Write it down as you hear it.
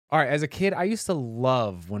All right, as a kid, I used to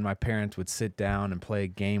love when my parents would sit down and play a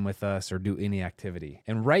game with us or do any activity.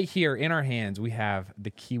 And right here in our hands, we have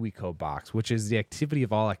the KiwiCo box, which is the activity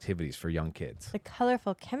of all activities for young kids. The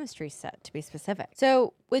colorful chemistry set, to be specific.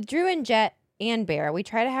 So with Drew and Jet and Bear, we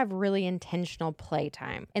try to have really intentional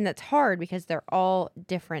playtime. And that's hard because they're all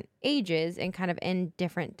different ages and kind of in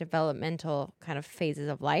different developmental kind of phases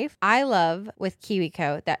of life. I love with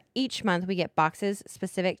KiwiCo that each month we get boxes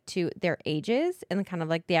specific to their ages and kind of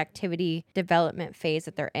like the activity development phase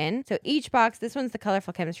that they're in. So each box, this one's the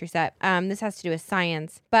colorful chemistry set. This has to do with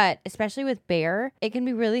science, but especially with Bear, it can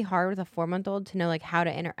be really hard with a 4-month-old to know like how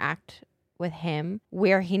to interact with him,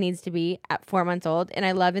 where he needs to be at 4 months old. And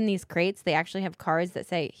I love in these crates, they actually have cards that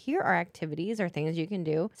say, here are activities or things you can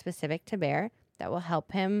do specific to Bear that will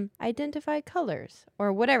help him identify colors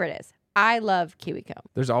or whatever it is. I love KiwiCo.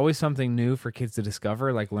 There's always something new for kids to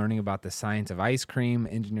discover, like learning about the science of ice cream,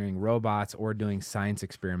 engineering robots, or doing science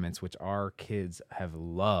experiments, which our kids have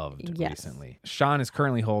loved recently. Sean is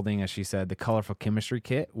currently holding, as she said, the colorful chemistry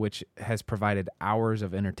kit, which has provided hours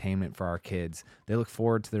of entertainment for our kids. They look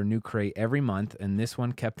forward to their new crate every month, and this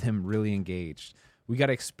one kept him really engaged. We got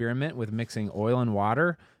to experiment with mixing oil and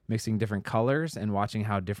water, mixing different colors, and watching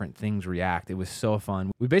how different things react. It was so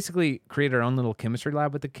fun. We basically created our own little chemistry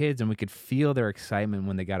lab with the kids, and we could feel their excitement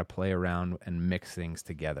when they got to play around and mix things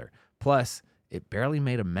together. Plus, it barely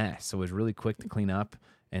made a mess, so it was really quick to clean up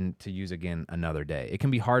and to use again another day. It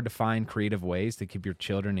can be hard to find creative ways to keep your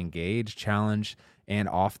children engaged, challenged, and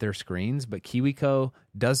off their screens, but KiwiCo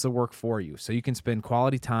does the work for you, so you can spend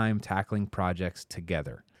quality time tackling projects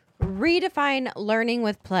together. Redefine learning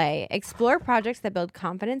with play. Explore projects that build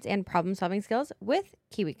confidence and problem-solving skills with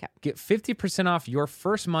KiwiCo. Get 50% off your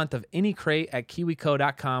first month of any crate at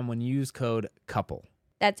kiwico.com when you use code COUPLE.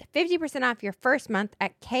 That's 50% off your first month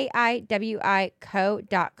at kiwico.com.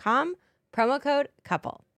 Promo code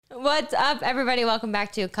COUPLE. What's up, everybody? Welcome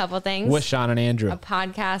back to A Couple Things. With Sean and Andrew. A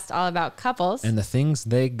podcast all about couples. And the things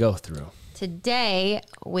they go through. Today,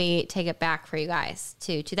 we take it back for you guys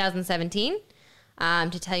to 2017.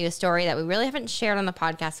 To tell you a story that we really haven't shared on the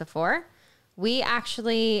podcast before. We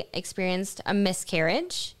actually experienced a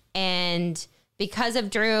miscarriage, and because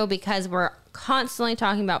of Drew, because we're constantly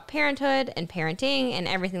talking about parenthood and parenting and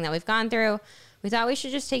everything that we've gone through, we thought we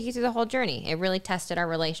should just take you through the whole journey. It really tested our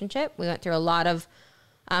relationship. We went through a lot of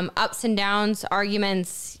ups and downs,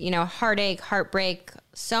 arguments, heartache, heartbreak,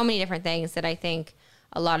 so many different things that I think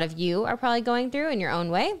a lot of you are probably going through in your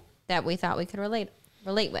own way that we thought we could relate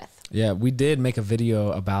with. Yeah, we did make a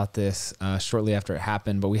video about this shortly after it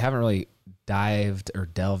happened, but we haven't really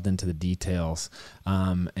delved into the details.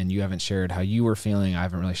 And you haven't shared how you were feeling. I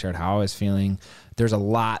haven't really shared how I was feeling. There's a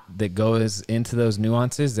lot that goes into those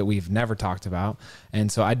nuances that we've never talked about. And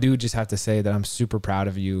so I do just have to say that I'm super proud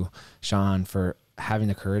of you, Sean, for having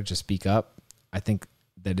the courage to speak up. I think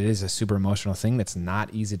that it is a super emotional thing that's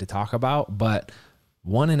not easy to talk about, but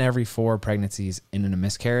 1 in every 4 pregnancies end in a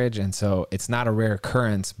miscarriage. And so it's not a rare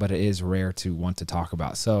occurrence, but it is rare to want to talk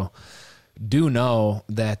about. So do know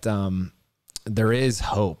that there is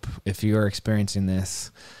hope if you are experiencing this,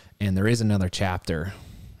 and there is another chapter,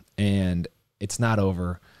 and it's not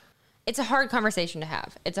over. It's a hard conversation to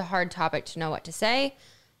have. It's a hard topic to know what to say.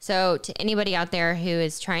 So to anybody out there who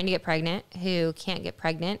is trying to get pregnant, who can't get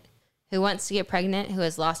pregnant, who wants to get pregnant, who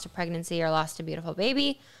has lost a pregnancy or lost a beautiful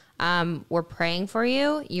baby, we're praying for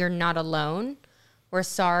you. You're not alone. We're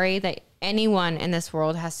sorry that anyone in this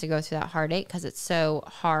world has to go through that heartache because it's so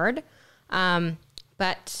hard.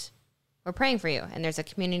 But we're praying for you. And there's a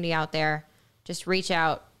community out there. Just reach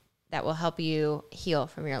out that will help you heal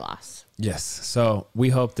from your loss. Yes. So we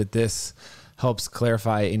hope that this helps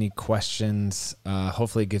clarify any questions.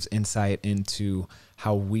 Hopefully it gives insight into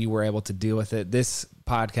how we were able to deal with it. This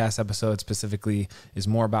podcast episode specifically is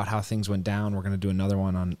more about how things went down. We're going to do another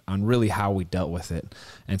one on really how we dealt with it.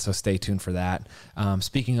 And so stay tuned for that.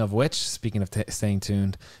 Speaking of staying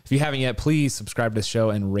tuned, if you haven't yet, please subscribe to the show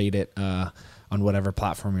and rate it on whatever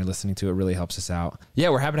platform you're listening to. It really helps us out. Yeah,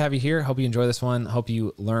 we're happy to have you here. Hope you enjoy this one. Hope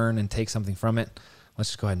you learn and take something from it. Let's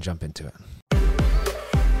just go ahead and jump into it.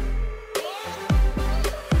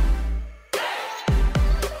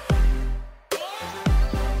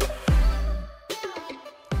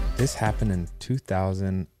 This happened in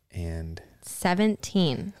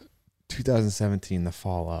 2017, the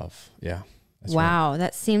fall of. Yeah. Wow. Right.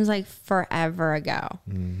 That seems like forever ago.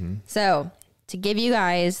 Mm-hmm. So to give you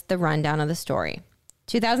guys the rundown of the story,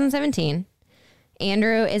 2017,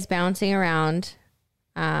 Andrew is bouncing around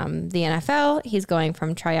the NFL. He's going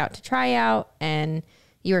from tryout to tryout, and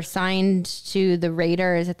you were signed to the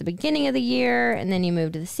Raiders at the beginning of the year, and then you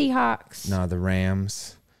moved to the Seahawks. No, the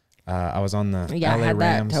Rams. I was on the Yeah, LA I had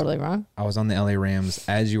Rams. that totally wrong. I was on the LA Rams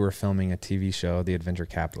as you were filming a TV show, The Adventure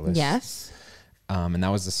Capitalist. Yes. And that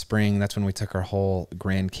was the spring. That's when we took our whole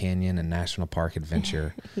Grand Canyon and National Park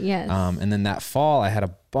adventure. Yes. And then that fall, I had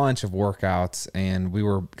a bunch of workouts, and we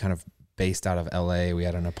were kind of based out of LA. We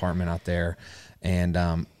had an apartment out there, and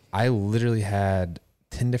I literally had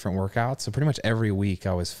 10 different workouts. So pretty much every week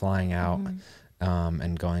I was flying out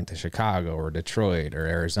and going to Chicago or Detroit or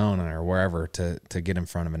Arizona or wherever to get in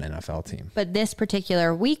front of an NFL team. But this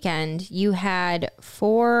particular weekend, you had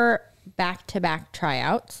 4 back-to-back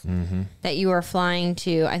tryouts that you were flying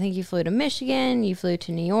to. I think you flew to Michigan, you flew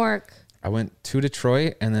to New York. I went to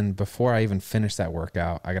Detroit, and then before I even finished that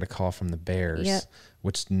workout, I got a call from the Bears,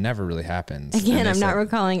 which never really happens. Again, I'm not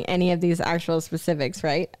recalling any of these actual specifics,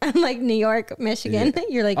 right? Like New York, Michigan. Yeah.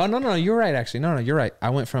 You're like, oh, no, you're right, actually. No, you're right. I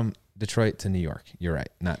went from Detroit to New York. You're right.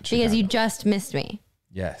 Not Chicago. Because you just missed me.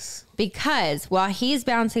 Yes. Because while he's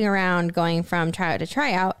bouncing around going from tryout to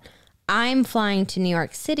tryout, I'm flying to New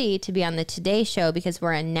York City to be on the Today Show because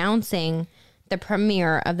we're announcing the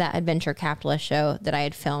premiere of that Adventure Capitalist show that I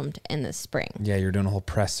had filmed in the spring. Yeah, you're doing a whole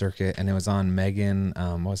press circuit, and it was on Megan,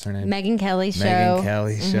 what was her name? Megyn Kelly's show. Megyn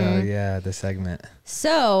Kelly's show, yeah, the segment.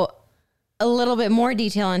 So a little bit more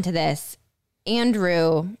detail into this.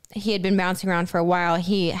 Andrew, he had been bouncing around for a while.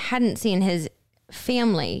 He hadn't seen his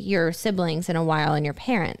family, your siblings, in a while, and your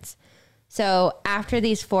parents. So after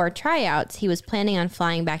these 4 tryouts, he was planning on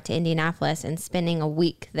flying back to Indianapolis and spending a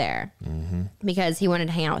week there because he wanted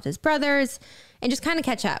to hang out with his brothers and just kind of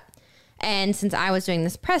catch up. And since I was doing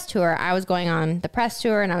this press tour, I was going on the press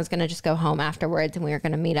tour, and I was going to just go home afterwards, and we were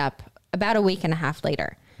going to meet up about a week and a half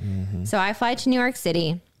later. So I fly to New York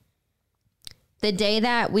City. The day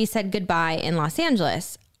that we said goodbye in Los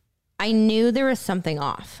Angeles, I knew there was something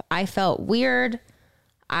off. I felt weird.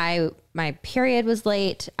 My period was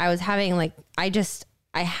late. I was having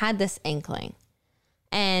I had this inkling,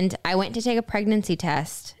 and I went to take a pregnancy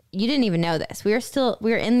test. You didn't even know this. We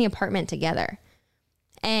were in the apartment together,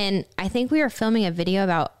 and I think we were filming a video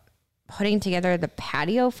about putting together the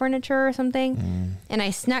patio furniture or something. And I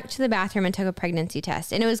snuck to the bathroom and took a pregnancy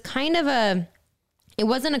test. And it was kind of it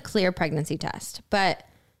wasn't a clear pregnancy test, but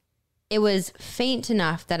it was faint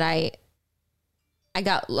enough that I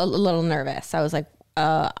got a little nervous. I was like,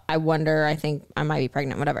 I wonder, I think I might be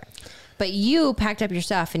pregnant, whatever. But you packed up your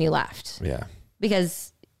stuff and you left. Yeah.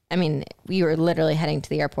 Because, I mean, you were literally heading to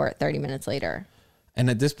the airport 30 minutes later. And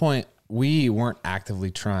at this point, we weren't actively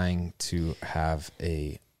trying to have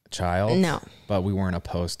a child. No. But we weren't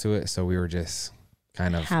opposed to it. So we were just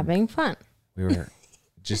kind of having fun. We were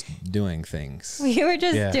just doing things. We were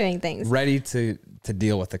just doing things. Ready to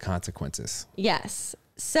deal with the consequences. Yes.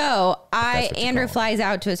 So Andrew flies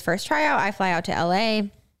out to his first tryout. I fly out to LA.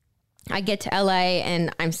 I get to LA,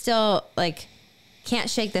 and I'm still like, can't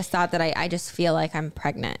shake this thought that I just feel like I'm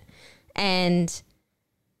pregnant. And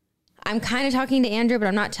I'm kind of talking to Andrew, but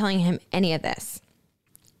I'm not telling him any of this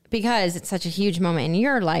because it's such a huge moment in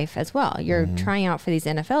your life as well. You're trying out for these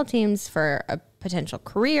NFL teams for a potential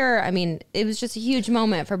career. I mean, it was just a huge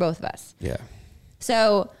moment for both of us. Yeah.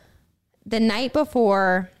 So the night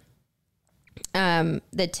before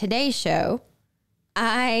the Today Show,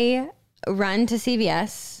 I run to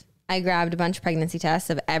CVS. I grabbed a bunch of pregnancy tests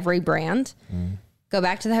of every brand, go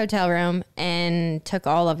back to the hotel room and took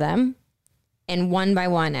all of them. And one by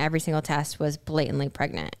one, every single test was blatantly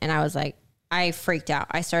pregnant. And I was like, I freaked out.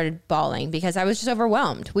 I started bawling because I was just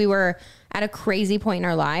overwhelmed. We were at a crazy point in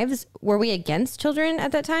our lives. Were we against children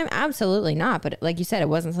at that time? Absolutely not. But like you said, it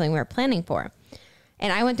wasn't something we were planning for.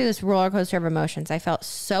 And I went through this roller coaster of emotions. I felt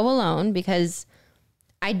so alone because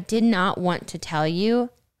I did not want to tell you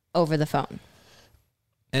over the phone.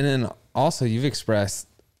 And then also you've expressed,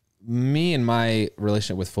 me and my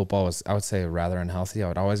relationship with football was, I would say, rather unhealthy. I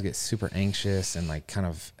would always get super anxious and like kind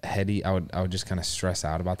of heady. I would just kind of stress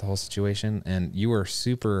out about the whole situation. And you were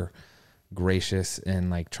super gracious in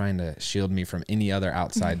like trying to shield me from any other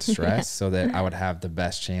outside stress so that I would have the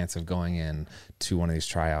best chance of going in to one of these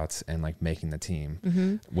tryouts and like making the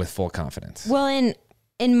team with full confidence. Well,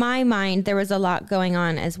 in my mind, there was a lot going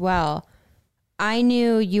on as well. I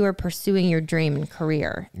knew you were pursuing your dream and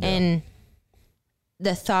career, and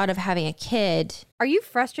the thought of having a kid. Are you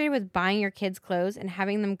frustrated with buying your kids clothes and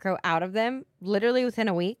having them grow out of them literally within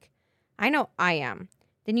a week? I know I am.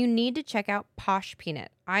 Then you need to check out Posh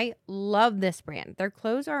Peanut. I love this brand. Their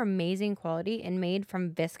clothes are amazing quality and made from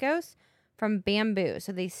viscose from bamboo,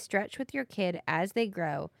 so they stretch with your kid as they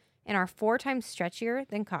grow. and are 4 times stretchier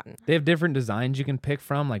than cotton. They have different designs you can pick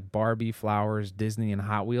from, like Barbie, Flowers, Disney, and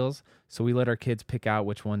Hot Wheels. So we let our kids pick out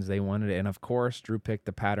which ones they wanted. And of course, Drew picked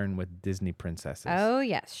the pattern with Disney princesses. Oh,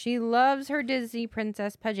 yes. She loves her Disney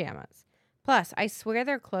princess pajamas. Plus, I swear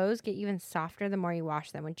their clothes get even softer the more you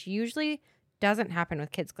wash them, which usually doesn't happen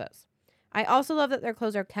with kids' clothes. I also love that their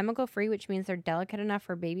clothes are chemical-free, which means they're delicate enough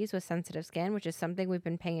for babies with sensitive skin, which is something we've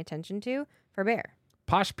been paying attention to for Bear.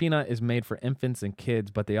 Posh Peanut is made for infants and kids,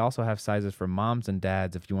 but they also have sizes for moms and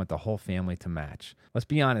dads if you want the whole family to match. Let's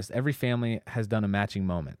be honest, every family has done a matching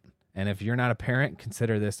moment. And if you're not a parent,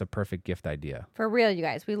 consider this a perfect gift idea. For real, you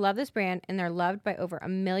guys, we love this brand, and they're loved by over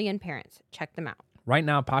 1 million parents. Check them out. Right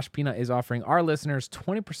now, Posh Peanut is offering our listeners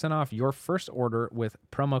 20% off your first order with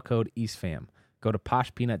promo code EastFam. Go to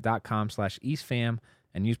poshpeanut.com/EastFam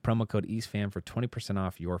and use promo code EastFam for 20%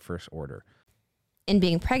 off your first order. And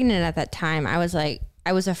being pregnant at that time, I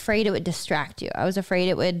was afraid it would distract you. I was afraid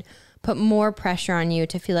it would put more pressure on you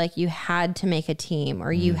to feel like you had to make a team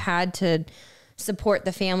or you had to support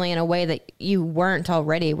the family in a way that you weren't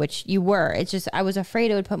already, which you were. It's just, I was afraid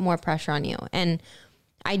it would put more pressure on you. And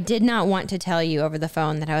I did not want to tell you over the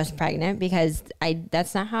phone that I was pregnant because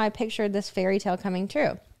that's not how I pictured this fairy tale coming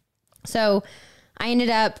true. So I ended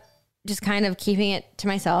up just kind of keeping it to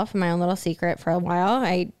myself, my own little secret for a while.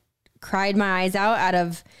 I cried my eyes out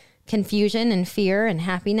of confusion and fear and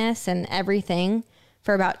happiness and everything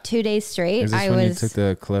for about 2 days straight. Is this when you took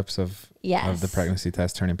the clips of the pregnancy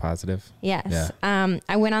test turning positive? Yes. Yeah.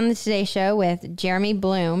 I went on the Today Show with Jeremy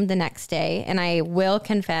Bloom the next day, and I will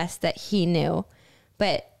confess that he knew,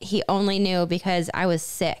 but he only knew because I was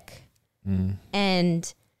sick.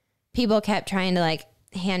 And people kept trying to like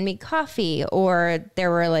hand me coffee, or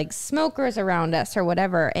there were like smokers around us or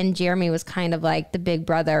whatever. And Jeremy was kind of like the big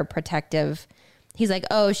brother protective. He's like,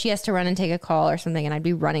 oh, she has to run and take a call or something. And I'd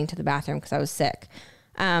be running to the bathroom because I was sick.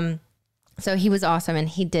 So he was awesome, and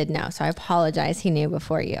he did know. So I apologize. He knew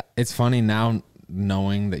before you. It's funny now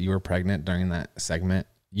knowing that you were pregnant during that segment.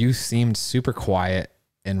 You seemed super quiet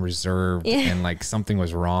and reserved and like something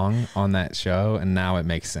was wrong on that show. And now it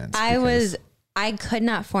makes sense. I could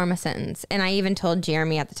not form a sentence. And I even told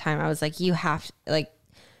Jeremy at the time, I was like, you have to, like,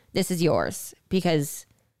 this is yours because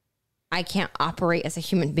I can't operate as a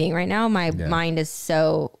human being right now. My mind is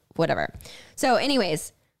so whatever. So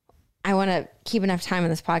anyways, I want to keep enough time in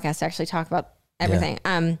this podcast to actually talk about everything.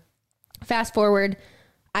 Yeah. Fast forward,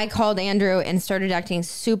 I called Andrew and started acting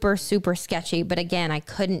super, super sketchy. But again, I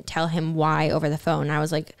couldn't tell him why over the phone. I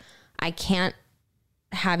was like, I can't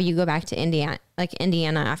have you go back to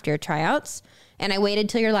Indiana after your tryouts. And I waited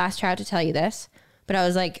till your last tryout to tell you this, but I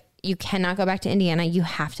was like, you cannot go back to Indiana. You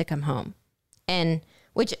have to come home. And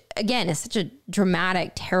which again is such a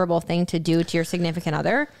dramatic, terrible thing to do to your significant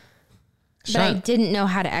other. But I didn't know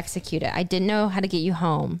how to execute it. I didn't know how to get you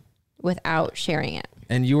home without sharing it.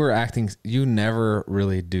 And you were acting, you never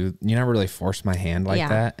really forced my hand like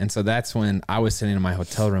that. And so that's when I was sitting in my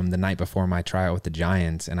hotel room the night before my tryout with the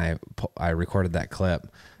Giants. And I recorded that clip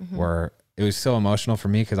where it was so emotional for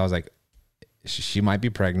me because I was like, she might be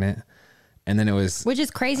pregnant. And then it was, which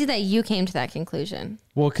is crazy that you came to that conclusion.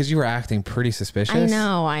 Well, because you were acting pretty suspicious.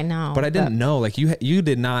 I know. But I didn't know, like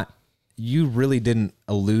you really didn't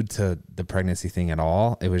allude to the pregnancy thing at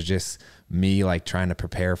all. It was just me like trying to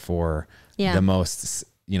prepare for the most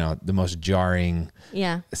jarring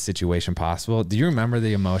situation possible. Do you remember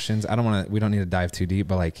the emotions? We don't need to dive too deep,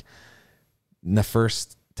 but like the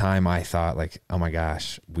first time I thought like, oh my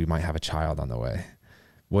gosh, we might have a child on the way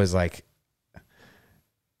was like,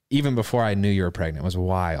 even before I knew you were pregnant, was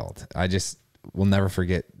wild. I just will never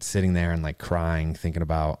forget sitting there and like crying, thinking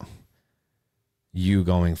about you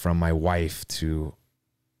going from my wife to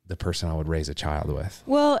the person I would raise a child with.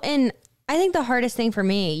 Well, and I think the hardest thing for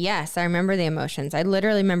me, yes, I remember the emotions. I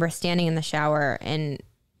literally remember standing in the shower in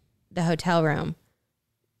the hotel room,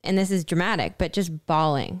 and this is dramatic, but just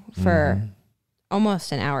bawling for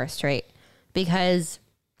almost an hour straight. Because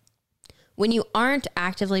when you aren't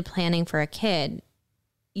actively planning for a kid,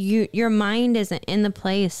 your mind isn't in the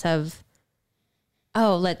place of,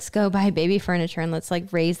 oh, let's go buy baby furniture and let's like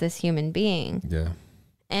raise this human being. Yeah.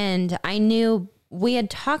 And I knew we had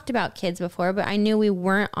talked about kids before, but I knew we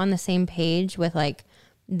weren't on the same page with like,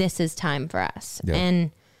 this is time for us. Yeah.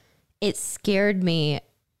 And it scared me.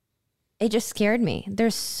 It just scared me.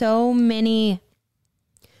 There's so many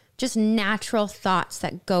just natural thoughts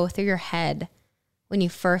that go through your head when you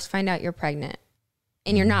first find out you're pregnant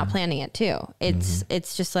and you're not planning it too.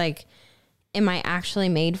 It's just like, am I actually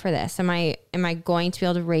made for this? Am I going to be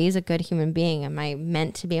able to raise a good human being? Am I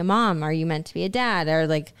meant to be a mom? Are you meant to be a dad? Or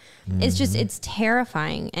like, it's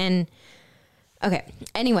terrifying. And okay,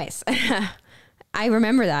 anyways, I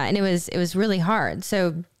remember that. And it was really hard.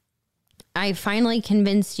 So I finally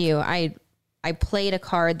convinced you. I played a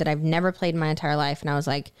card that I've never played in my entire life. And I was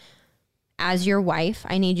like, as your wife,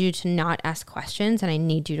 I need you to not ask questions and I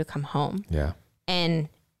need you to come home. Yeah. And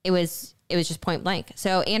it was just point blank.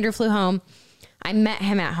 So Andrew flew home. I met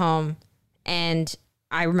him at home and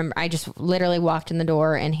I remember I just literally walked in the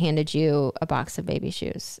door and handed you a box of baby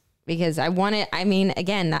shoes because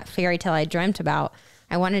again, that fairy tale I dreamt about,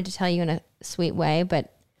 I wanted to tell you in a sweet way,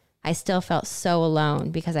 but I still felt so alone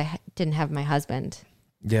because I didn't have my husband.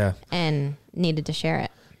 Yeah. And needed to share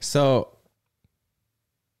it. So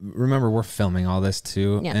remember, we're filming all this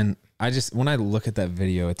too. Yeah. And when I look at that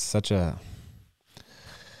video, it's that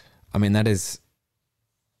is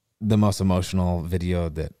the most emotional video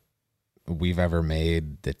that we've ever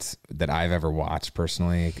made that I've ever watched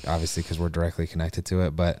personally, obviously, because we're directly connected to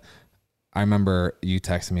it. But I remember you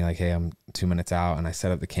texting me like, hey, I'm 2 minutes out. And I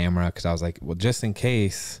set up the camera because I was like, well, just in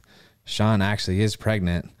case Sean actually is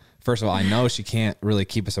pregnant. First of all, I know she can't really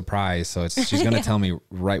keep a surprise. So she's going to tell me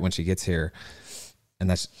right when she gets here.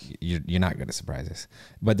 And you're not good at surprises.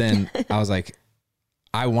 But then I was like,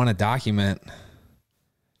 I want to document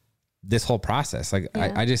this whole process. Like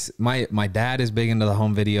yeah. My dad is big into the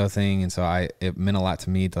home video thing. And so it meant a lot to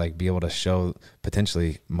me to like be able to show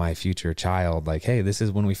potentially my future child, like, hey, this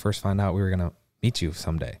is when we first found out we were going to meet you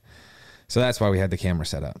someday. So that's why we had the camera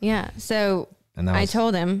set up. Yeah. So I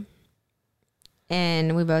told him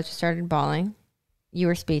and we both started bawling. You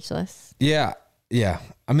were speechless. Yeah. Yeah.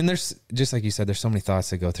 I mean, there's just like you said, there's so many thoughts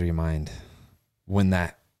that go through your mind when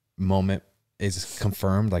that moment is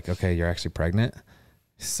confirmed. Like, okay, you're actually pregnant.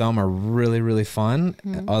 Some are really, really fun.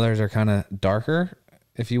 Mm-hmm. Others are kind of darker,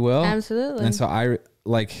 if you will. Absolutely. And so I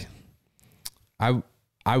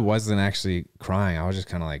wasn't actually crying. I was just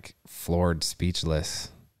kind of like floored, speechless.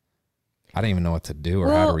 I didn't even know what to do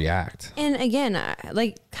or how to react. And again,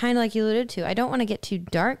 like kind of like you alluded to, I don't want to get too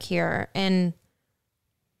dark here.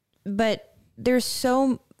 But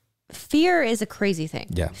fear is a crazy thing.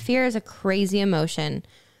 Yeah. Fear is a crazy emotion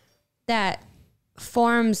that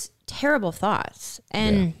forms terrible thoughts.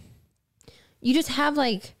 And you just have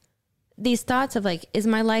like these thoughts of like, is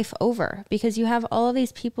my life over? Because you have all of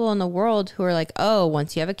these people in the world who are like, oh,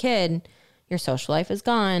 once you have a kid, your social life is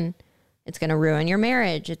gone. It's going to ruin your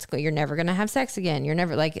marriage. You're never going to have sex again. You're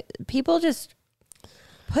never like, people just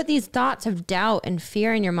put these thoughts of doubt and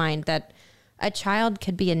fear in your mind that a child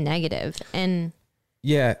could be a negative. And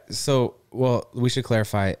yeah. So, well, we should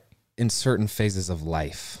clarify in certain phases of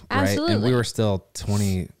life, absolutely. Right? And we were still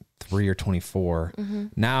 23 or 24. Mm-hmm.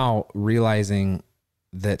 Now realizing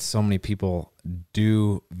that so many people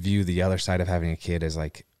do view the other side of having a kid as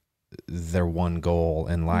like their one goal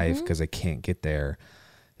in life because they can't get there,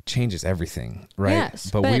 it changes everything, right? Yes,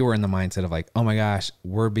 but we were in the mindset of like, oh my gosh,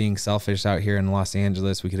 we're being selfish out here in Los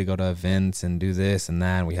Angeles. We could go to events and do this and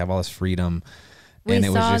that. And we have all this freedom. We and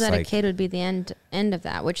it saw was just that like, a kid would be the end of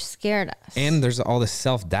that, which scared us. And there's all this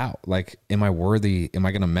self-doubt. Like, am I worthy? Am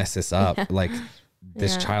I going to mess this up? Yeah. Like,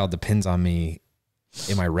 this child depends on me.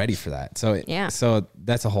 Am I ready for that? So, so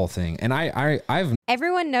that's a whole thing. And I've...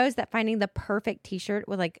 Everyone knows that finding the perfect t-shirt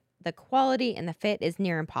with like the quality and the fit is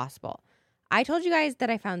near impossible. I told you guys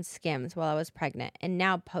that I found Skims while I was pregnant. And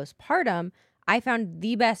now postpartum, I found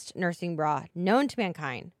the best nursing bra known to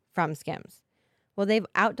mankind from Skims. Well, they've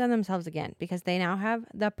outdone themselves again because they now have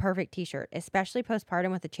the perfect t-shirt, especially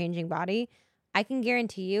postpartum with a changing body. I can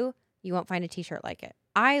guarantee you won't find a t-shirt like it.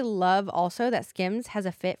 I love also that Skims has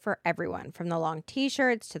a fit for everyone, from the long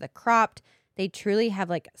t-shirts to the cropped. They truly have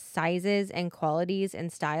like sizes and qualities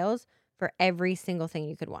and styles for every single thing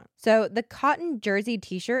you could want. So the cotton jersey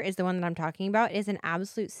t-shirt is the one that I'm talking about. It is an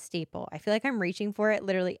absolute staple. I feel like I'm reaching for it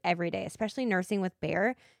literally every day, especially nursing with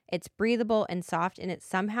Bear. It's breathable and soft, and it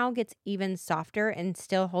somehow gets even softer and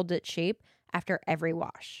still holds its shape after every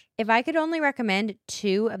wash. If I could only recommend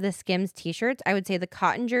 2 of the Skims t-shirts, I would say the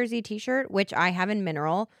cotton jersey t-shirt, which I have in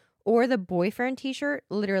mineral, or the boyfriend t-shirt,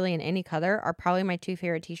 literally in any color, are probably my 2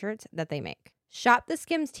 favorite t-shirts that they make. Shop the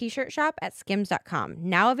Skims t-shirt shop at skims.com.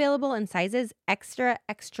 Now available in sizes extra,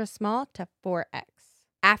 extra small to 4X.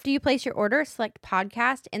 After you place your order, select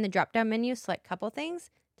podcast in the drop-down menu, select couple things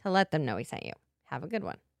to let them know we sent you. Have a good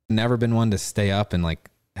one. Never been one to stay up and like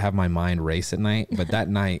have my mind race at night. But that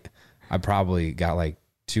night I probably got like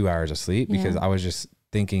 2 hours of sleep because I was just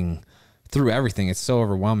thinking through everything. It's so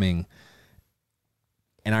overwhelming.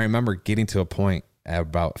 And I remember getting to a point at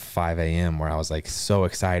about 5 a.m. where I was like so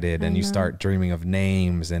excited, and you start dreaming of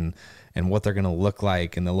names and what they're going to look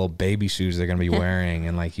like and the little baby shoes they're going to be wearing.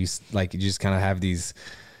 And you just kind of have these,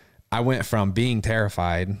 I went from being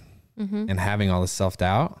terrified and having all this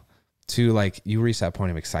self-doubt to like, you reach that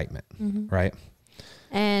point of excitement, right?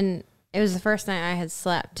 And it was the first night I had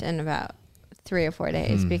slept in about 3 or 4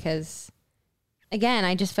 days because, again,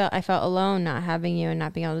 I felt alone not having you and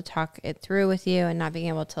not being able to talk it through with you and not being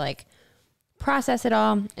able to like process it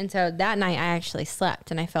all. And so that night I actually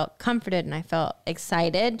slept and I felt comforted and I felt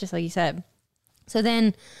excited, just like you said. So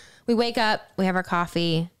then we wake up, we have our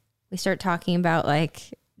coffee, we start talking about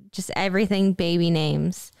like just everything baby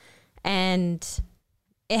names. And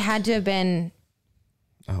it had to have been,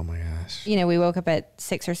 oh my gosh. You know, we woke up at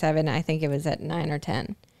 6 or 7. I think it was at 9 or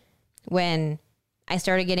 10 when I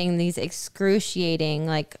started getting these excruciating,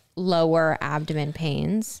 like lower abdomen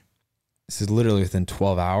pains. This is literally within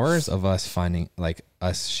 12 hours of us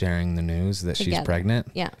sharing the news that she's pregnant.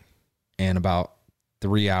 Yeah. And about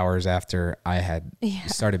 3 hours after I had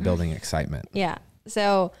started building excitement. Yeah.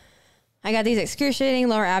 So I got these excruciating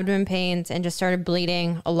lower abdomen pains and just started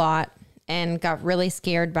bleeding a lot and got really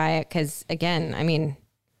scared by it. Cause again, I mean,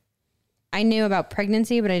 I knew about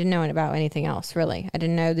pregnancy, but I didn't know about anything else really. I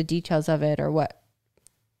didn't know the details of it or what,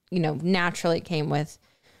 you know, naturally came with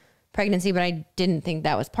pregnancy, but I didn't think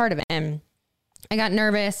that was part of it. And I got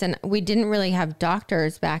nervous and we didn't really have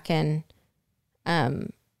doctors back in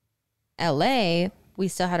LA. We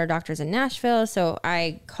still had our doctors in Nashville. So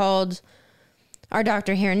I called our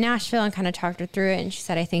doctor here in Nashville and kind of talked her through it. And she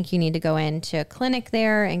said, I think you need to go into a clinic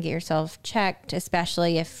there and get yourself checked,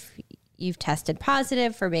 especially if you've tested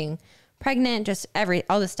positive for being pregnant, just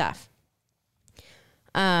all the stuff.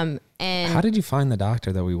 And how did you find the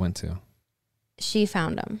doctor that we went to? She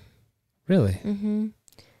found him. Really? Mm-hmm.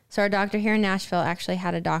 So our doctor here in Nashville actually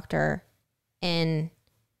had a doctor knew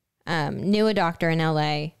a doctor in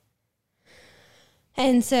LA.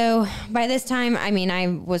 And so by this time, I mean, I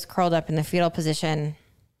was curled up in the fetal position.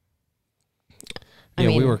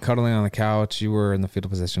 We were cuddling on the couch. You were in the fetal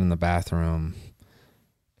position in the bathroom.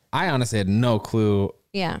 I honestly had no clue.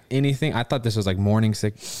 Yeah. Anything. I thought this was like morning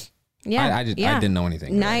sick. Yeah. I didn't know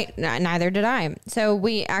anything. Neither did I. So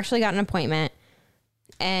we actually got an appointment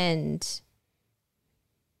and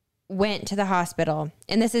went to the hospital.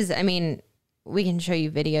 And this is, I mean, we can show you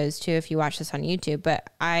videos too if you watch this on YouTube, but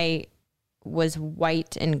I was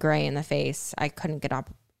white and gray in the face. I couldn't get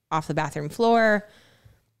off the bathroom floor.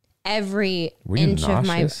 Every inch of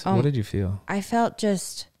my... what did you feel? I felt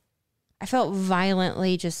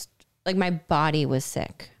violently just like my body was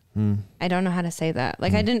sick. I don't know how to say that.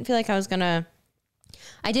 Like I didn't feel like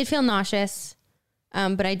I did feel nauseous,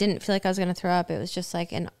 but I didn't feel like I was going to throw up. It was just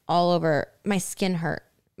like all over. My skin hurt.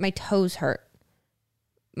 My toes hurt.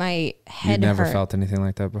 My head hurt. You never felt anything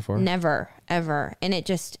like that before? Never, ever. And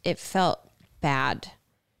it felt bad.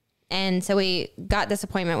 And so we got this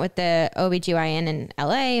appointment with the OBGYN in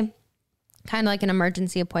LA, kind of like an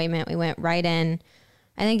emergency appointment. We went right in.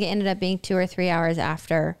 I think it ended up being 2 or 3 hours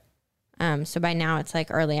after. So by now it's like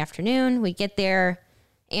early afternoon. We get there.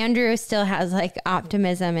 Andrew still has like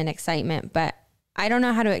optimism and excitement, but I don't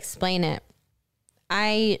know how to explain it.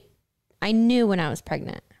 I knew when I was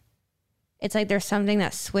pregnant. It's like there's something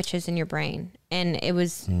that switches in your brain, and it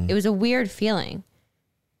was a weird feeling,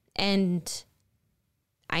 and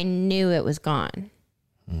I knew it was gone.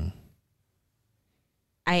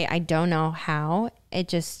 I don't know how.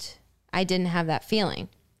 I didn't have that feeling.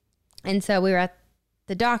 And so we were at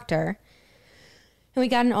the doctor and we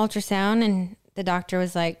got an ultrasound, and the doctor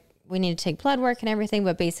was like, we need to take blood work and everything,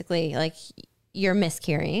 but basically like you're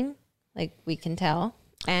miscarrying, like we can tell.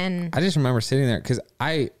 And I just remember sitting there because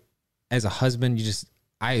as a husband,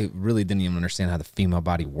 I really didn't even understand how the female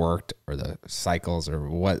body worked or the cycles or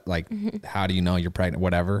what, like, how do you know you're pregnant,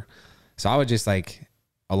 whatever. So I was just like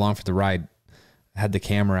along for the ride, had the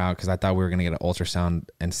camera out because I thought we were going to get an ultrasound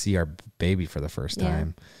and see our baby for the first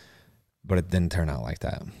time, but it didn't turn out like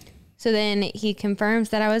that. So then he confirms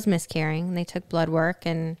that I was miscarrying, and they took blood work.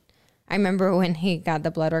 And I remember when he got the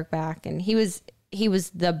blood work back, and he was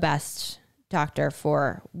the best doctor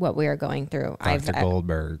for what we were going through. Dr.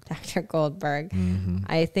 Goldberg. Dr. Goldberg.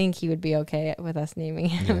 I think he would be okay with us naming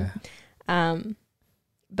him. Yeah.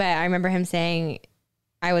 But I remember him saying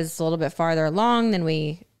I was a little bit farther along than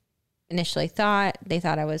we initially thought. They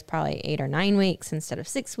thought I was probably 8 or 9 weeks instead of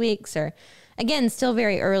 6 weeks, or again, still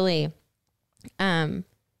very early.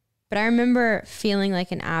 But I remember feeling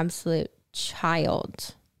like an absolute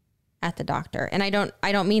child at the doctor. And I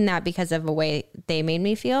don't mean that because of the way they made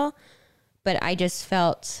me feel, but I just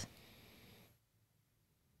felt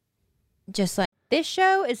just like This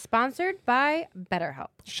show is sponsored by BetterHelp.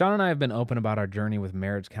 Sean and I have been open about our journey with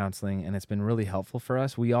marriage counseling, and it's been really helpful for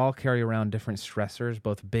us. We all carry around different stressors,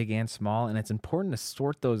 both big and small, and it's important to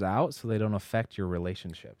sort those out so they don't affect your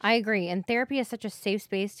relationships. I agree. And therapy is such a safe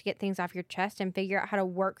space to get things off your chest and figure out how to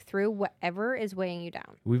work through whatever is weighing you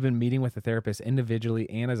down. We've been meeting with a therapist individually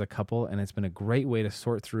and as a couple, and it's been a great way to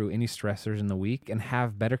sort through any stressors in the week and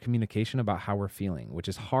have better communication about how we're feeling, which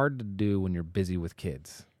is hard to do when you're busy with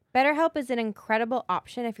kids. BetterHelp is an incredible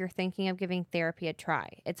option if you're thinking of giving therapy a try.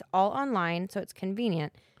 It's all online, so it's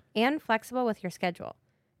convenient and flexible with your schedule.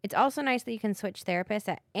 It's also nice that you can switch therapists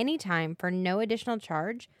at any time for no additional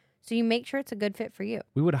charge, so you make sure it's a good fit for you.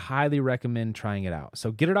 We would highly recommend trying it out.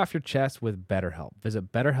 So get it off your chest with BetterHelp.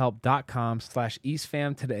 Visit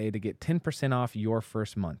BetterHelp.com/EastFam today to get 10% off your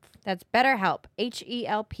first month. That's BetterHelp,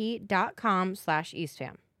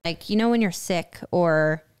 HELP.com/EastFam. Like, you know when you're sick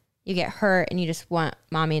or you get hurt and you just want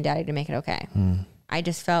mommy and daddy to make it okay. I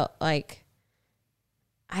just felt like,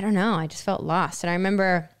 I don't know, I just felt lost. And I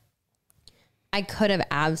remember I could have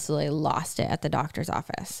absolutely lost it at the doctor's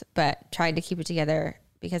office, but tried to keep it together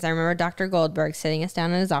because I remember Dr. Goldberg sitting us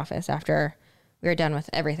down in his office after we were done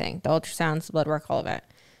with everything, the ultrasounds, the blood work, all of it.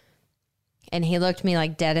 And he looked me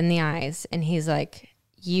like dead in the eyes and he's like,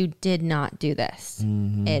 you did not do this.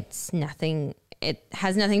 It's nothing. It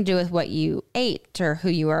has nothing to do with what you ate or who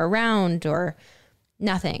you were around or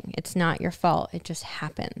nothing. It's not your fault. It just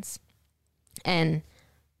happens. And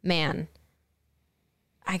man,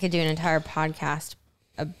 I could do an entire podcast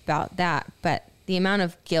about that, but the amount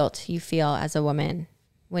of guilt you feel as a woman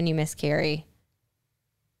when you miscarry,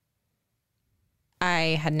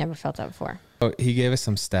 I had never felt that before. Oh, he gave us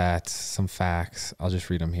some stats, some facts. I'll just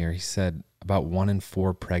read them here. He said about 1 in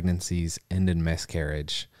 4 pregnancies end in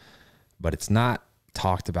miscarriage, but it's not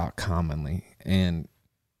talked about commonly. And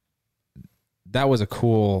that was a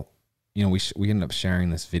cool, you know, we ended up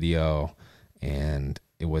sharing this video and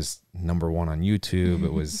it was number 1 on YouTube.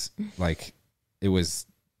 It was like, it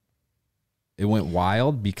went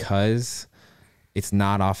wild because it's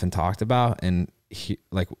not often talked about. And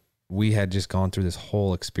we had just gone through this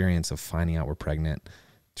whole experience of finding out we're pregnant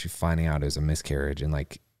to finding out it was a miscarriage in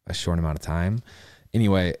like a short amount of time.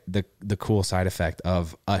 Anyway, the cool side effect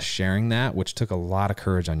of us sharing that, which took a lot of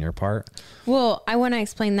courage on your part. Well, I want to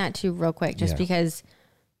explain that too real quick, just because,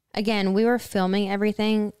 again, we were filming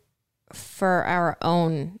everything for our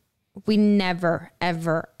own. We never,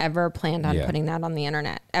 ever, ever planned on putting that on the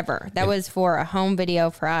internet, ever. That was for a home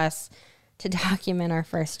video for us to document our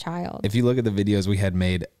first child. If you look at the videos we had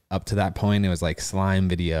made up to that point, it was like slime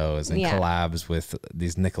videos and collabs with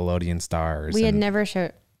these Nickelodeon stars. We had never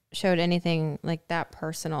showed anything like that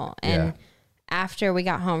personal. And after we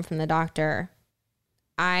got home from the doctor,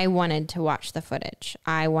 I wanted to watch the footage.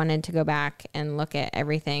 I wanted to go back and look at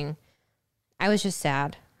everything. I was just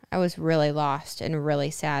sad. I was really lost and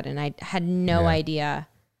really sad. And I had no idea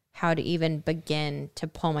how to even begin to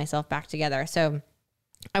pull myself back together. So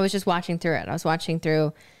I was just watching through it. I was watching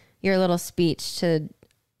through your little speech to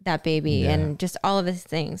that baby and just all of these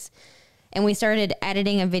things. And we started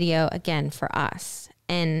editing a video again for us.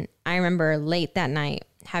 And I remember late that night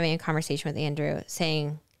having a conversation with Andrew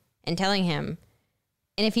saying and telling him,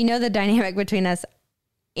 and if you know the dynamic between us,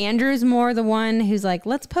 Andrew's more the one who's like,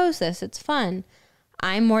 let's post this. It's fun.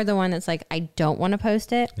 I'm more the one that's like, I don't want to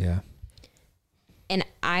post it. Yeah. And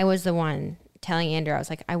I was the one telling Andrew, I was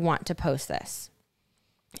like, I want to post this.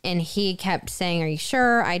 And he kept saying, are you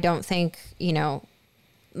sure? I don't think, you know,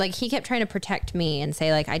 like he kept trying to protect me and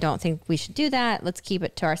say like, I don't think we should do that. Let's keep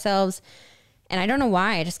it to ourselves. And I don't know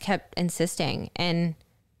why, I just kept insisting. And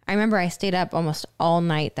I remember I stayed up almost all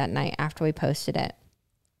night that night after we posted it,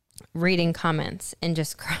 reading comments and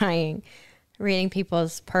just crying, reading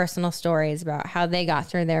people's personal stories about how they got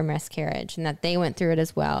through their miscarriage and that they went through it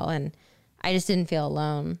as well. And I just didn't feel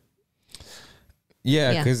alone.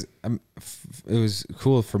 Yeah, because it was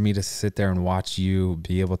cool for me to sit there and watch you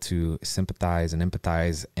be able to sympathize and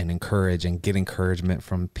empathize and encourage and get encouragement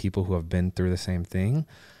from people who have been through the same thing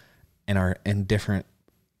and are in different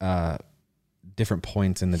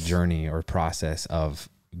points in the journey or process of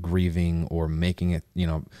grieving or making it, you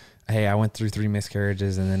know, hey, I went through 3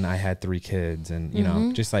 miscarriages and then I had 3 kids and, you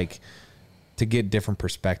know, just like to get different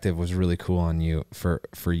perspective was really cool on you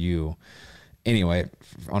for you. Anyway,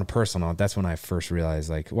 on a personal note, that's when I first realized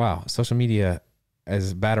like, wow, social media,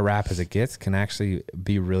 as bad a rap as it gets, can actually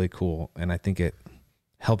be really cool. And I think it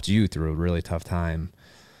helped you through a really tough time.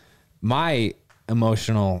 My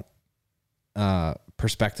emotional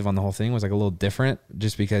perspective on the whole thing was like a little different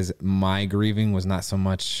just because my grieving was not so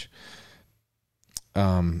much,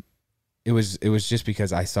 it was just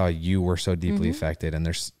because I saw you were so deeply affected and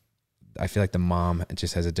I feel like the mom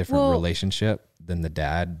just has a different relationship than the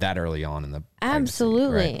dad that early on in the pregnancy,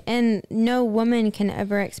 absolutely. right? And no woman can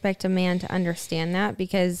ever expect a man to understand that,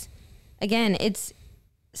 because again, it's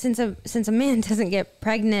since a man doesn't get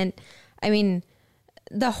pregnant, I mean,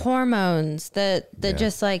 the hormones, the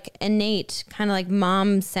just like innate kind of like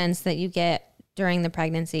mom sense that you get during the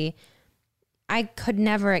pregnancy, I could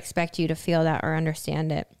never expect you to feel that or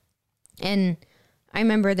understand it. And I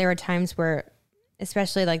remember there were times where,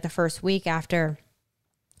 especially like the first week after,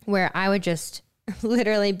 where I would just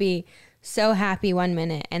literally be so happy one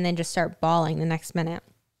minute and then just start bawling the next minute.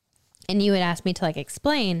 And you would ask me to like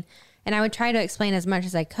explain, and I would try to explain as much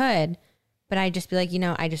as I could, but I'd just be like,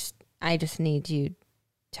 I just need you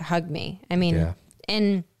to hug me. I mean,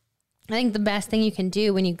 and I think the best thing you can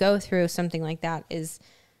do when you go through something like that is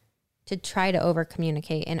to try to over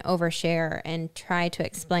communicate and overshare and try to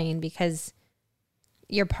explain, because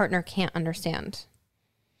your partner can't understand.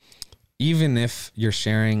 Even if you're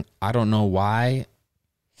sharing, I don't know why,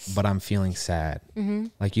 but I'm feeling sad. Mm-hmm.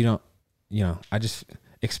 Like I just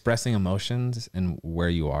expressing emotions and where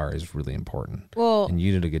you are is really important. Well, and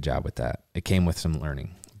you did a good job with that. It came with some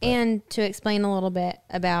learning. And to explain a little bit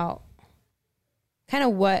about kind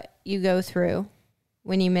of what you go through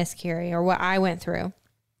when you miscarry, or what I went through.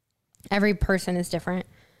 Every person is different.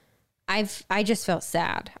 I just felt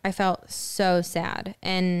sad. I felt so sad.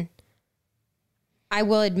 And I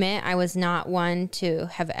will admit, I was not one to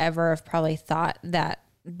have ever have probably thought that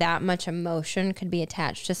much emotion could be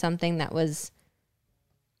attached to something that was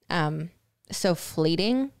so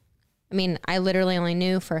fleeting. I mean, I literally only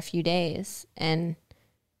knew for a few days, and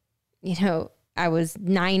I was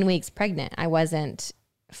 9 weeks pregnant. I wasn't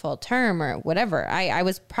full term or whatever. I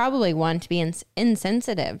was probably one to be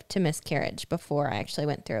insensitive to miscarriage before I actually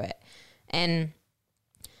went through it. And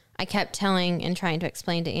I kept telling and trying to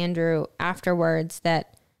explain to Andrew afterwards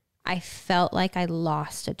that I felt like I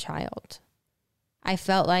lost a child. I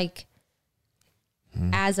felt like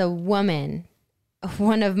as a woman,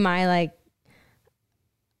 one of my like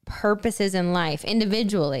purposes in life,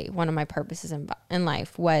 individually, one of my purposes in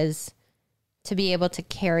life was to be able to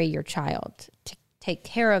carry your child, to take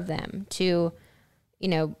care of them, to,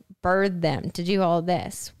 birth them, to do all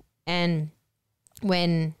this. And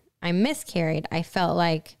when I miscarried, I felt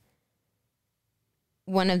like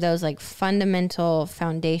one of those like fundamental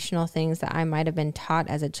foundational things that I might have been taught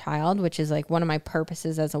as a child, which is like one of my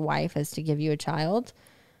purposes as a wife is to give you a child.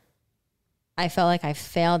 I felt like I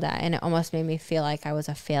failed at, and it almost made me feel like I was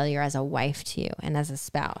a failure as a wife to you and as a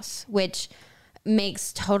spouse, which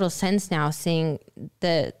makes total sense now, seeing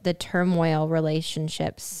the turmoil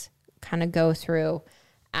relationships kind of go through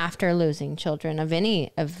after losing children of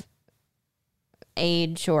any of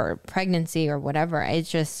age or pregnancy or whatever.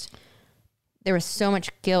 It's just, there was so much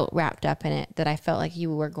guilt wrapped up in it that I felt like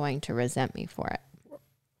you were going to resent me for it.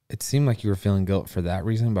 It seemed like you were feeling guilt for that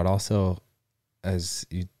reason, but also, as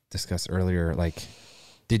you discussed earlier, like,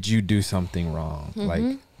 did you do something wrong,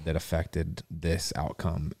 like that affected this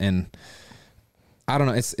outcome? And I don't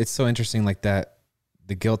know. It's so interesting, like that,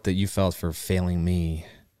 the guilt that you felt for failing me.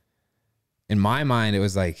 In my mind, it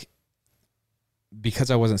was like,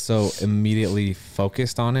 because I wasn't so immediately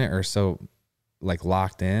focused on it or so like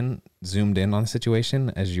locked in, zoomed in on the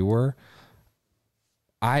situation as you were,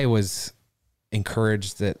 I was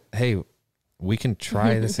encouraged that, hey, we can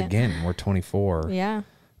try this again. We're 24. Yeah.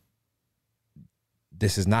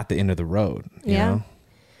 This is not the end of the road. You know?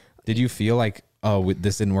 Did you feel like, oh,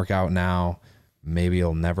 this didn't work out now, maybe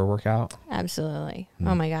it'll never work out? Absolutely.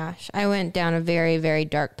 Oh my gosh. I went down a very, very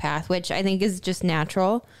dark path, which I think is just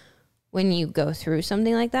natural when you go through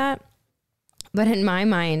something like that. But in my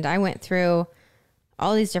mind, I went through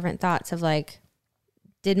all these different thoughts of like,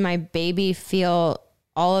 did my baby feel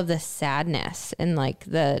all of the sadness and like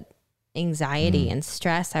the anxiety and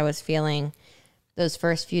stress I was feeling those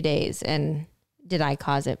first few days? And did I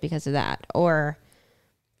cause it because of that? Or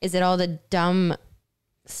is it all the dumb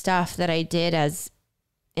stuff that I did as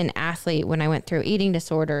an athlete when I went through eating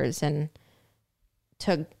disorders and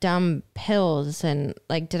took dumb pills, and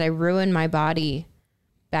like, did I ruin my body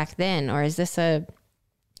back then? Or is this a,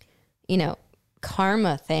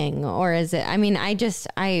 karma thing? Or is it, I mean, I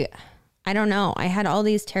don't know. I had all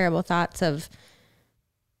these terrible thoughts of,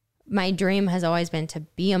 my dream has always been to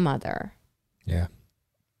be a mother. Yeah.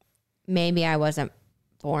 Maybe I wasn't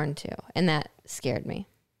born to, and that scared me.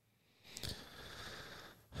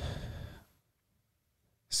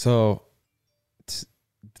 So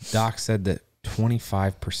Doc said that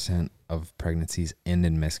 25% of pregnancies end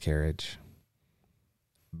in miscarriage,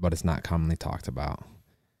 but it's not commonly talked about.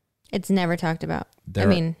 I never talked about.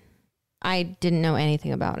 I didn't know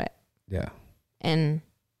anything about it. Yeah. And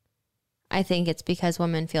I think it's because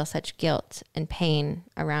women feel such guilt and pain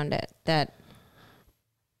around it that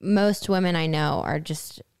most women I know are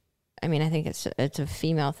just, I mean, I think it's a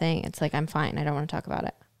female thing. It's like, I'm fine. I don't want to talk about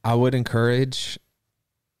it. I would encourage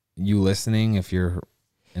you listening, if you're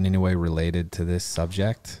in any way related to this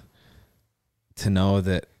subject, to know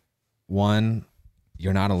that 1,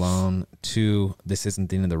 you're not alone. 2, this isn't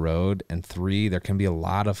the end of the road. And 3, there can be a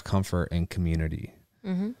lot of comfort in community.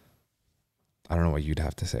 Mm-hmm. I don't know what you'd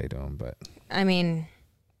have to say to him, but I mean,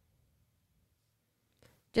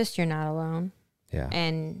 just you're not alone. yeah.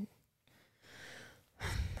 And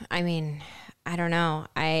I mean, I don't know.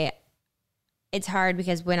 It's hard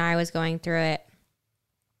because when I was going through it,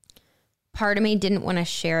 part of me didn't want to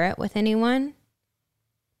share it with anyone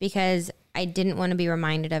because I didn't want to be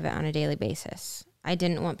reminded of it on a daily basis. I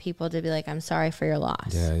didn't want people to be like, I'm sorry for your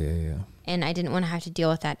loss. Yeah. And I didn't want to have to deal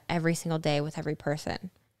with that every single day with every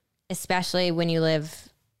person, especially when you live,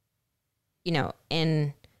 you know,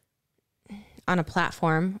 on a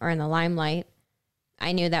platform or in the limelight.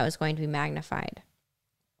 I knew that was going to be magnified.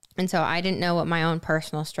 And so I didn't know what my own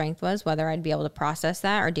personal strength was, whether I'd be able to process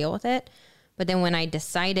that or deal with it. But then when I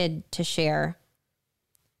decided to share,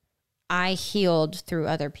 I healed through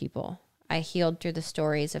other people. I healed through the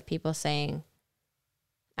stories of people saying,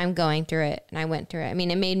 I'm going through it and I went through it. I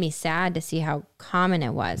mean, it made me sad to see how common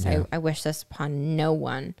it was. Yeah. I wish this upon no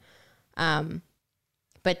one.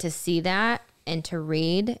 But to see that and to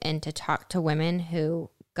read and to talk to women who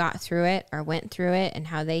got through it or went through it and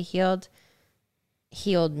how they healed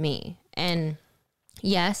me. And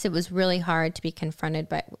yes, it was really hard to be confronted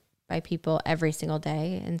by people every single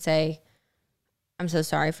day and say, I'm so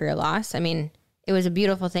sorry for your loss. I mean, it was a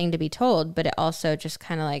beautiful thing to be told, but it also just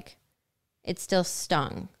kind of like, it still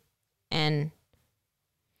stung. And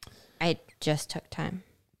I just took time.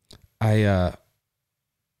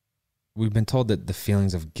 We've been told that the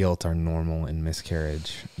feelings of guilt are normal in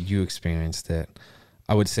miscarriage. You experienced it.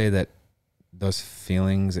 I would say that those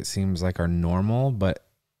feelings, it seems like, are normal, but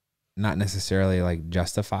not necessarily like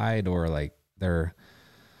justified, or like they're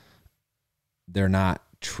not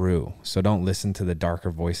true. So don't listen to the darker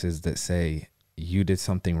voices that say you did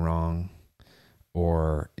something wrong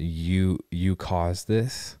or you caused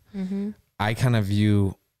this. Mm-hmm. I kind of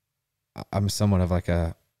view, I'm somewhat of like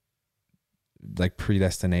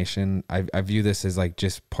predestination. I view this as like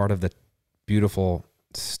just part of the beautiful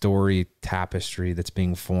story tapestry that's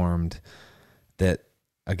being formed, that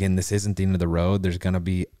again, this isn't the end of the road. There's going to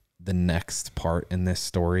be the next part in this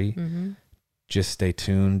story. Mm-hmm. Just stay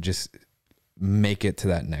tuned. Just make it to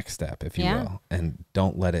that next step, if you will, and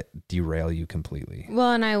don't let it derail you completely.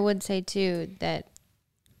 Well, and I would say too, that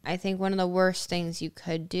I think one of the worst things you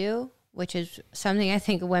could do, which is something I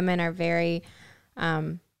think women are very,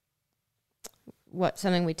 something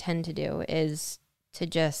we tend to do, is to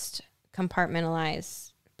just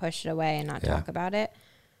compartmentalize, push it away and not talk about it.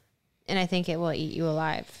 And I think it will eat you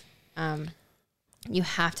alive. You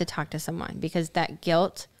have to talk to someone because that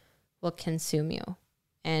guilt will consume you.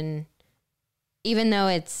 And even though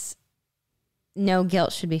it's no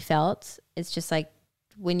guilt should be felt, it's just like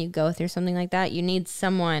when you go through something like that, you need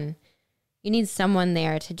someone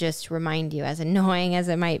there to just remind you, as annoying as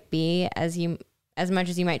it might be, as much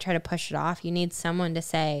as you might try to push it off, you need someone to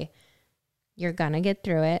say, you're going to get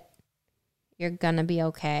through it. You're going to be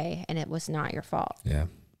okay. And it was not your fault. Yeah.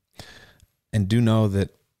 And do know that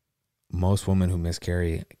most women who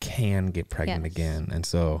miscarry can get pregnant again. And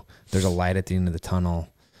so there's a light at the end of the tunnel.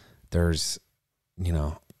 There's,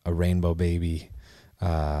 a rainbow baby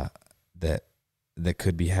that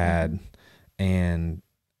could be had. And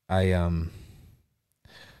I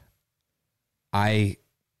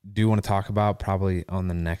do want to talk about, probably on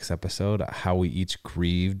the next episode, how we each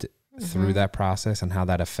grieved through that process and how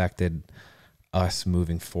that affected us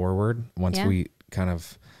moving forward. Once we kind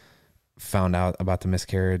of found out about the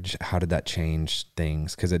miscarriage, how did that change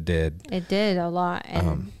things? Because it did. It did a lot.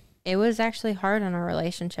 And it was actually hard on our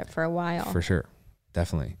relationship for a while. For sure.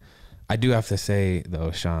 Definitely. I do have to say,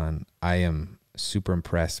 though, Sean, I am super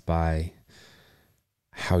impressed by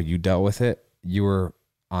how you dealt with it. You were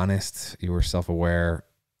honest. You were self-aware.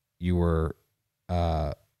 You were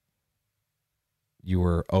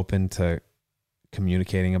open to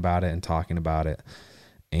communicating about it and talking about it.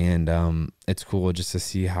 And it's cool just to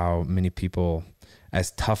see how many people,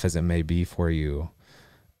 as tough as it may be for you,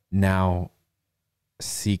 now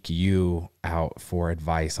seek you out for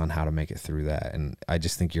advice on how to make it through that. And I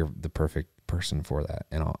just think you're the perfect person for that.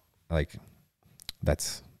 And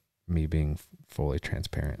that's me being fully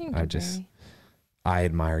transparent. I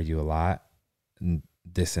admire you a lot. In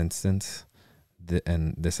this instance,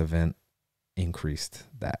 and this event increased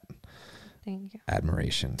that. Thank you.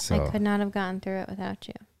 admiration. So I could not have gotten through it without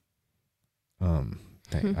you.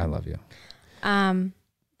 I love you.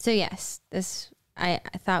 So yes, I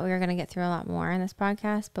thought we were going to get through a lot more in this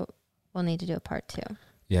podcast, but we'll need to do a part 2.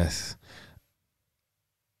 Yes.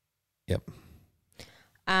 Yep.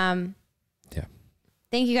 Yeah.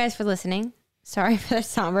 Thank you guys for listening. Sorry for the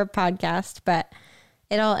somber podcast, but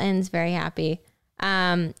it all ends very happy.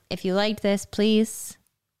 If you liked this, please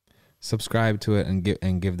subscribe to it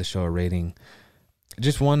and give the show a rating.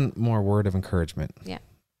 Just one more word of encouragement. Yeah.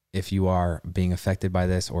 If you are being affected by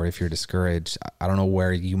this, or if you're discouraged, I don't know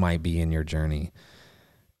where you might be in your journey,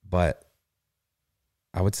 but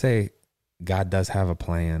I would say God does have a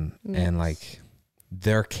plan, and like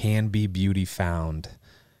there can be beauty found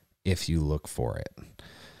if you look for it.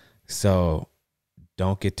 So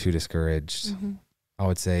don't get too discouraged. Mm-hmm. I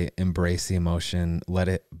would say embrace the emotion. Let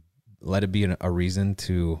it be a reason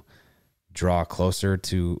to draw closer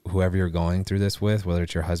to whoever you're going through this with, whether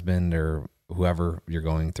it's your husband or whoever you're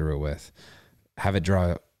going through it with. Have it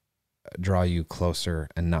draw you closer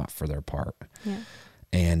and not further apart. Yeah.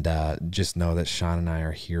 And just know that Sean and I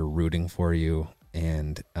are here rooting for you,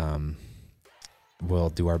 and we'll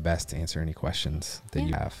do our best to answer any questions that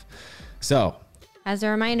you have. So, as a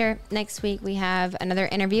reminder, next week we have another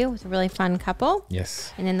interview with a really fun couple.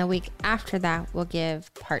 Yes. And then the week after that, we'll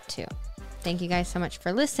give part 2. Thank you guys so much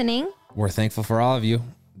for listening. We're thankful for all of you.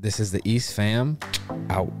 This is the East Fam.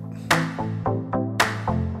 Out.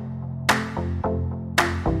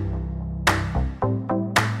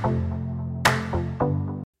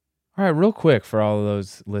 All right, real quick for all of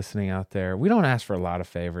those listening out there, we don't ask for a lot of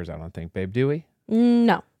favors, I don't think, babe, do we?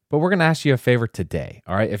 No. But we're going to ask you a favor today,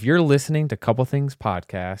 all right? If you're listening to Couple Things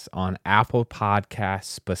Podcast on Apple Podcasts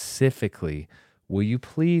specifically, will you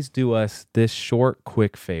please do us this short,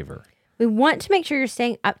 quick favor? We want to make sure you're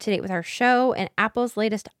staying up to date with our show, and Apple's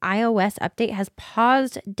latest iOS update has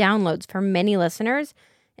paused downloads for many listeners,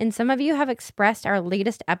 and some of you have expressed our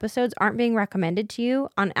latest episodes aren't being recommended to you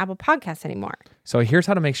on Apple Podcasts anymore. So here's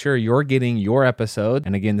how to make sure you're getting your episode.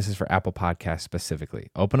 And again, this is for Apple Podcasts specifically.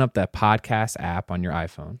 Open up that podcast app on your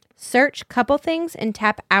iPhone. Search Couple Things and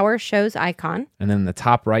tap our show's icon. And then in the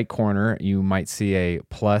top right corner, you might see a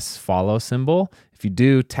plus follow symbol. If you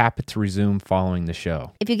do, tap it to resume following the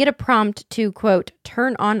show. If you get a prompt to, quote,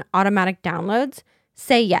 turn on automatic downloads,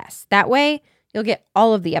 say yes. That way, you'll get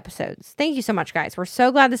all of the episodes. Thank you so much, guys. We're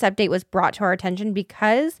so glad this update was brought to our attention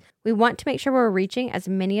because we want to make sure we're reaching as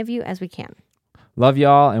many of you as we can. Love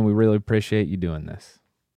y'all, and we really appreciate you doing this.